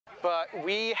but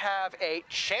we have a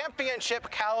championship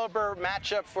caliber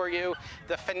matchup for you,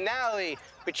 the finale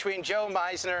between Joe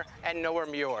Meissner and Noah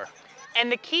Meunier.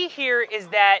 And the key here is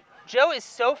that Joe is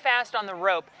so fast on the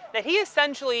rope that he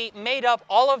essentially made up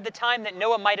all of the time that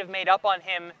Noah might have made up on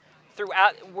him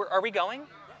throughout. Are we going?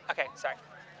 Okay, sorry.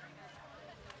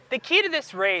 The key to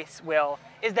this race, Will,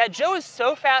 is that Joe is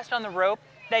so fast on the rope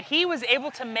that he was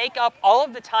able to make up all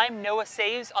of the time Noah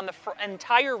saves on the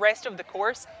entire rest of the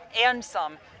course and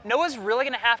some. Noah's really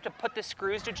going to have to put the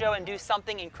screws to Joe and do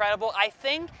something incredible. I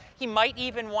think he might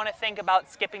even want to think about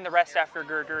skipping the rest after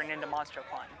girder and into monster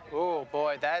climb. Oh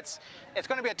boy, it's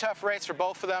going to be a tough race for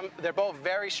both of them. They're both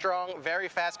very strong, very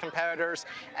fast competitors,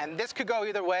 and this could go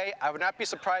either way. I would not be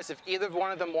surprised if either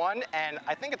one of them won, and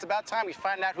I think it's about time we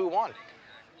find out who won.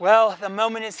 Well, the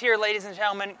moment is here, ladies and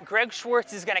gentlemen. Greg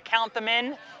Schwartz is going to count them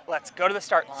in. Let's go to the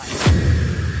start line.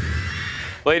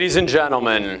 Ladies and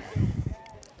gentlemen,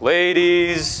 it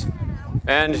is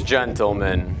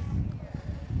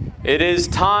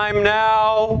time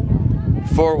now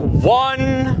for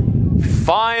one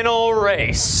final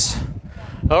race.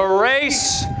 A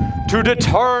race to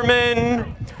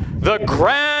determine the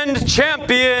grand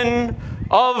champion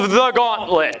of the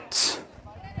Gauntlet.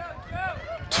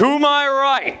 To my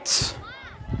right,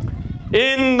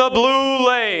 in the blue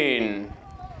lane,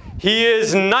 he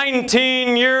is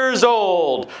 19 years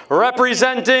old,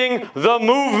 representing the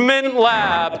Movement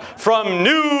Lab from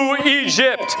New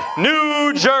Egypt,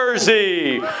 New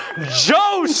Jersey,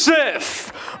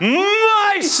 Joseph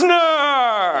Meissner.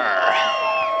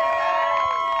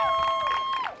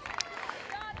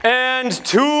 And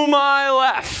to my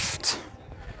left,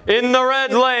 in the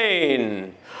red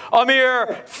lane, a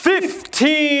mere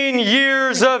 15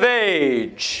 years of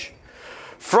age,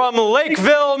 from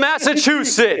Lakeville,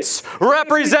 Massachusetts,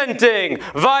 representing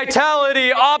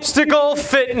Vitality Obstacle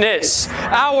Fitness,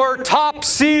 our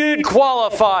top-seeded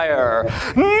qualifier,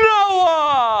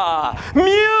 Noah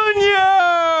Meunier.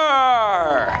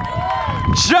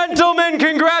 Gentlemen,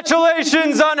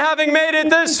 congratulations on having made it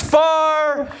this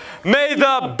far. May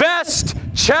the best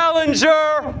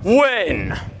challenger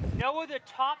win. Noah, the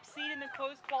top seed in the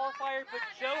closed qualifier, but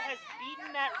Joe has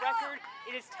beaten that record.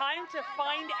 It is time to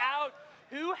find out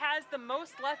who has the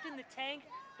most left in the tank,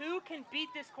 who can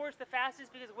beat this course the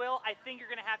fastest, because, Will, I think you're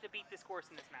going to have to beat this course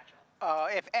in this matchup.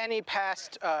 If any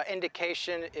past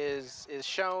indication is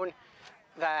shown,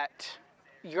 that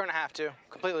you're going to have to.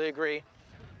 Completely agree.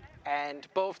 And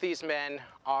both these men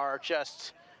are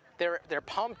just, they're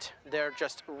pumped. They're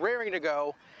just raring to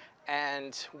go.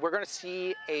 And we're going to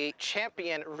see a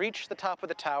champion reach the top of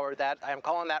the tower. That I'm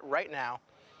calling that right now.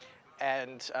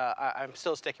 And I'm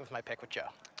still sticking with my pick with Joe.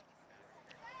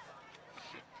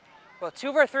 Well, 2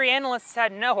 of our 3 analysts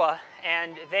had Noah,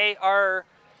 and they are,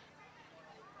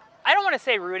 I don't want to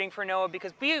say rooting for Noah,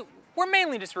 because we're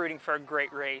mainly just rooting for a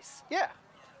great race. Yeah.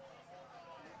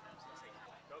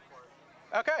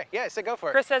 Okay, yeah, I said go for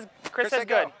it. Chris says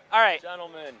good. All right.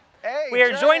 Gentlemen. Hey, we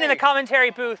are Jay. joined in the commentary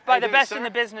booth by the best sir? in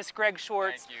the business, Greg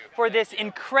Schwartz, for this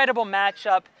incredible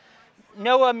matchup.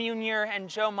 Noah Meunier and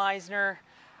Joe Meissner.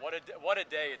 What a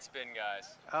day it's been,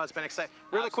 guys. Oh, it's been exciting.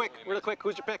 Really quick,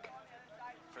 who's your pick?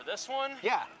 For this one?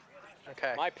 Yeah.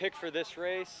 Okay. My pick for this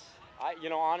race,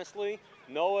 honestly,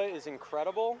 Noah is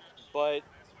incredible, but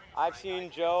I've seen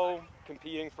Joe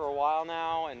competing for a while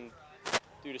now, and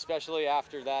dude, especially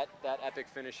after that epic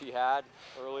finish he had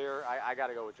earlier, I got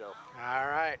to go with Joe. All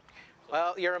right.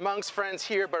 Well, you're amongst friends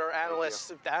here, but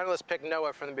the analysts picked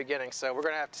Noah from the beginning, so we're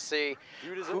going to have to see.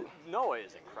 Dude, Noah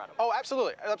is incredible. Oh,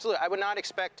 absolutely, absolutely. I would not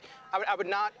expect. I would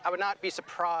not be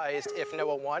surprised if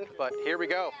Noah won, but here we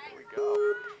go. Here we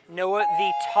go. Noah,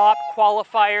 the top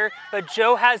qualifier, but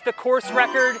Joe has the course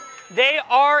record. They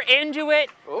are into it.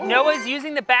 Ooh. Noah's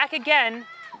using the back again.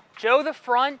 Joe the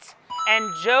front,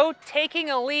 and Joe taking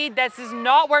a lead. This is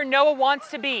not where Noah wants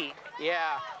to be.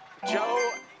 Yeah,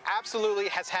 Joe absolutely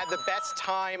has had the best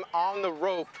time on the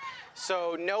rope,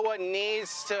 so Noah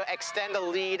needs to extend a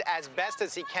lead as best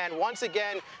as he can. Once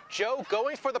again, Joe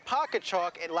going for the pocket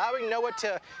chalk, allowing Noah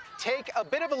to take a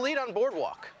bit of a lead on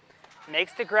boardwalk.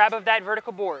 Makes the grab of that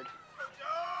vertical board.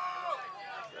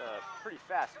 Pretty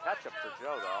fast catch-up for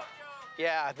Joe, though.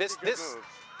 Yeah, this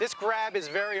grab is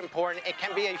very important. It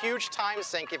can be a huge time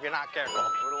sink if you're not careful. I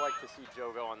would have liked to see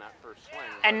Joe go on that first swing.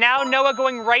 And now Noah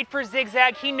going right for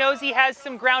zigzag. He knows he has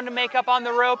some ground to make up on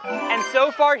the rope, and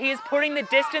so far he is putting the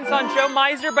distance on Joe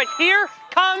Meissner, but here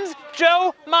comes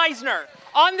Joe Meissner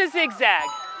on the zigzag.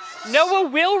 Noah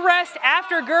will rest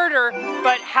after girder,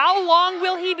 but how long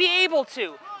will he be able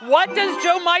to? What does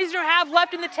Joe Meissner have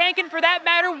left in the tank, and for that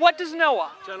matter, what does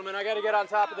Noah? Gentlemen, I got to get on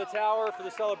top of the tower for the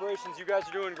celebrations. You guys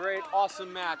are doing great.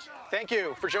 Awesome match. Thank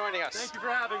you for joining us. Thank you for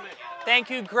having me.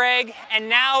 Thank you, Greg. And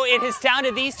now it is down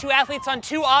to these two athletes on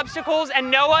two obstacles,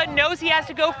 and Noah knows he has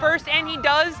to go first, and he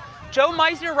does. Joe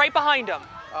Meissner right behind him.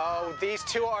 Oh, these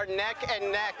two are neck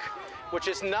and neck, which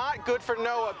is not good for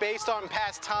Noah based on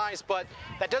past times, but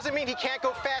that doesn't mean he can't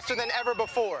go faster than ever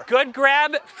before. Good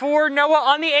grab for Noah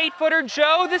on the 8-footer.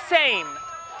 Joe the same.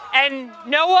 And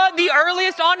Noah the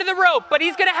earliest onto the rope, but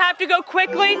he's gonna have to go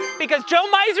quickly because Joe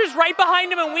Meissner's right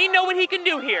behind him and we know what he can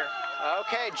do here.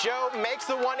 Okay, Joe makes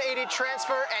the 180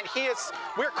 transfer and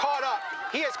we're caught up.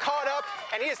 He is caught up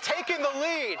and he is taking the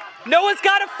lead. Noah's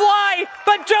gotta fly,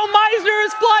 but Joe Meissner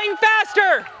is flying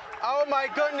faster. Oh my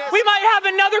goodness. We might have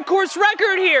another course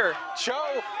record here.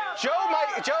 Joe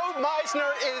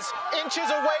Meissner is inches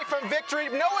away from victory.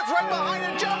 Noah's right behind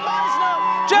him. Joe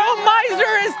Meissner. Joe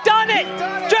Meissner has done it.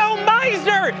 Joe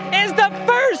Meissner is the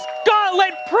first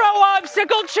Gauntlet Pro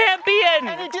Obstacle Champion.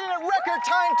 And he did a record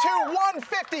time too,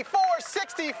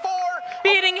 1:54.64.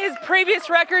 Beating his previous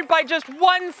record by just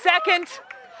 1 second.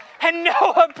 And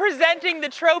Noah presenting the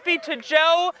trophy to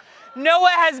Joe.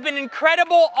 Noah has been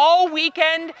incredible all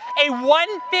weekend. A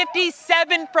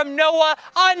 1:57 from Noah,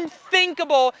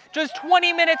 unthinkable just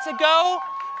 20 minutes ago.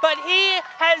 But he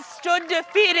has stood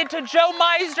defeated to Joe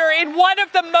Meissner in one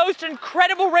of the most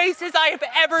incredible races I have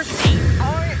ever seen.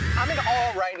 I'm in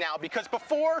awe right now because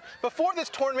before this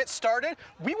tournament started,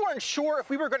 we weren't sure if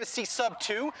we were going to see sub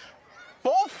 2.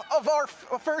 Both of our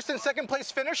first and second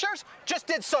place finishers just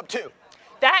did sub 2.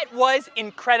 That was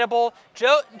incredible.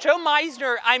 Joe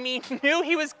Meissner, I mean, knew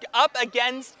he was up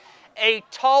against a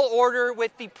tall order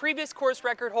with the previous course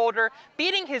record holder,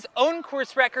 beating his own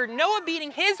course record, Noah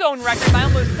beating his own record by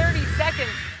almost 30 seconds.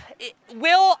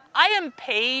 Will, I am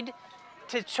paid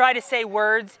to try to say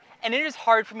words, and it is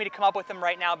hard for me to come up with them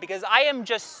right now because I am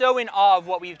just so in awe of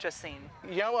what we've just seen.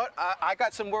 You know what? I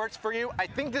got some words for you. I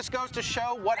think this goes to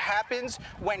show what happens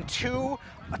when two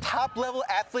top-level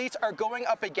athletes are going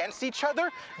up against each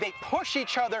other. They push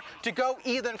each other to go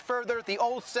even further. The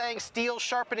old saying, steel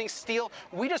sharpening steel.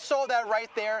 We just saw that right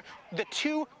there. The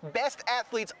two best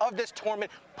athletes of this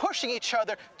tournament pushing each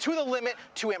other to the limit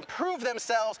to improve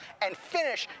themselves and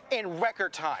finish in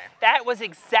record time. That was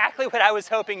exactly what I was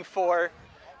hoping for.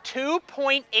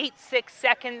 2.86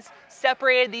 seconds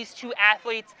separated these two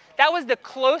athletes. That was the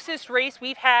closest race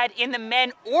we've had in the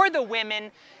men or the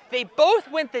women. They both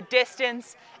went the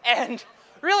distance, and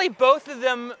really both of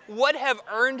them would have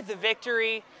earned the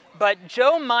victory, but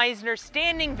Joe Meissner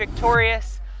standing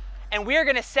victorious, and we are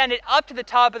gonna send it up to the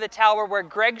top of the tower where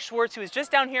Greg Schwartz, who was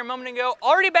just down here a moment ago,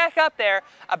 already back up there,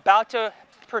 about to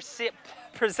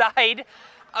preside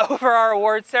over our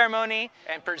award ceremony.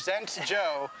 And present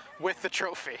Joe with the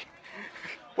trophy.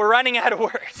 We're running out of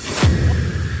words.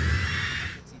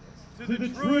 To the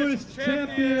truest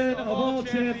champion of all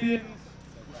champions,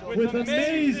 with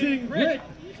amazing grit,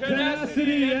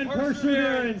 tenacity, and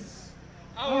perseverance,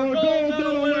 our gold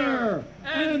medal winner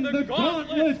and the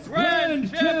Gauntlet's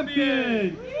grand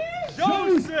champion,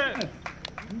 Joseph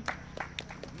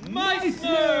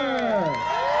Meissner.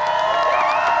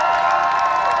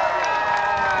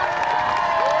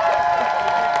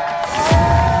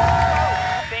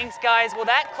 Guys, well,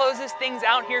 that closes things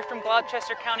out here from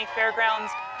Gloucester County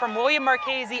Fairgrounds. From William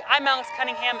Marchese, I'm Alex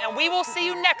Cunningham, and we will see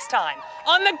you next time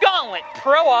on the Gauntlet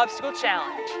Pro Obstacle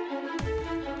Challenge.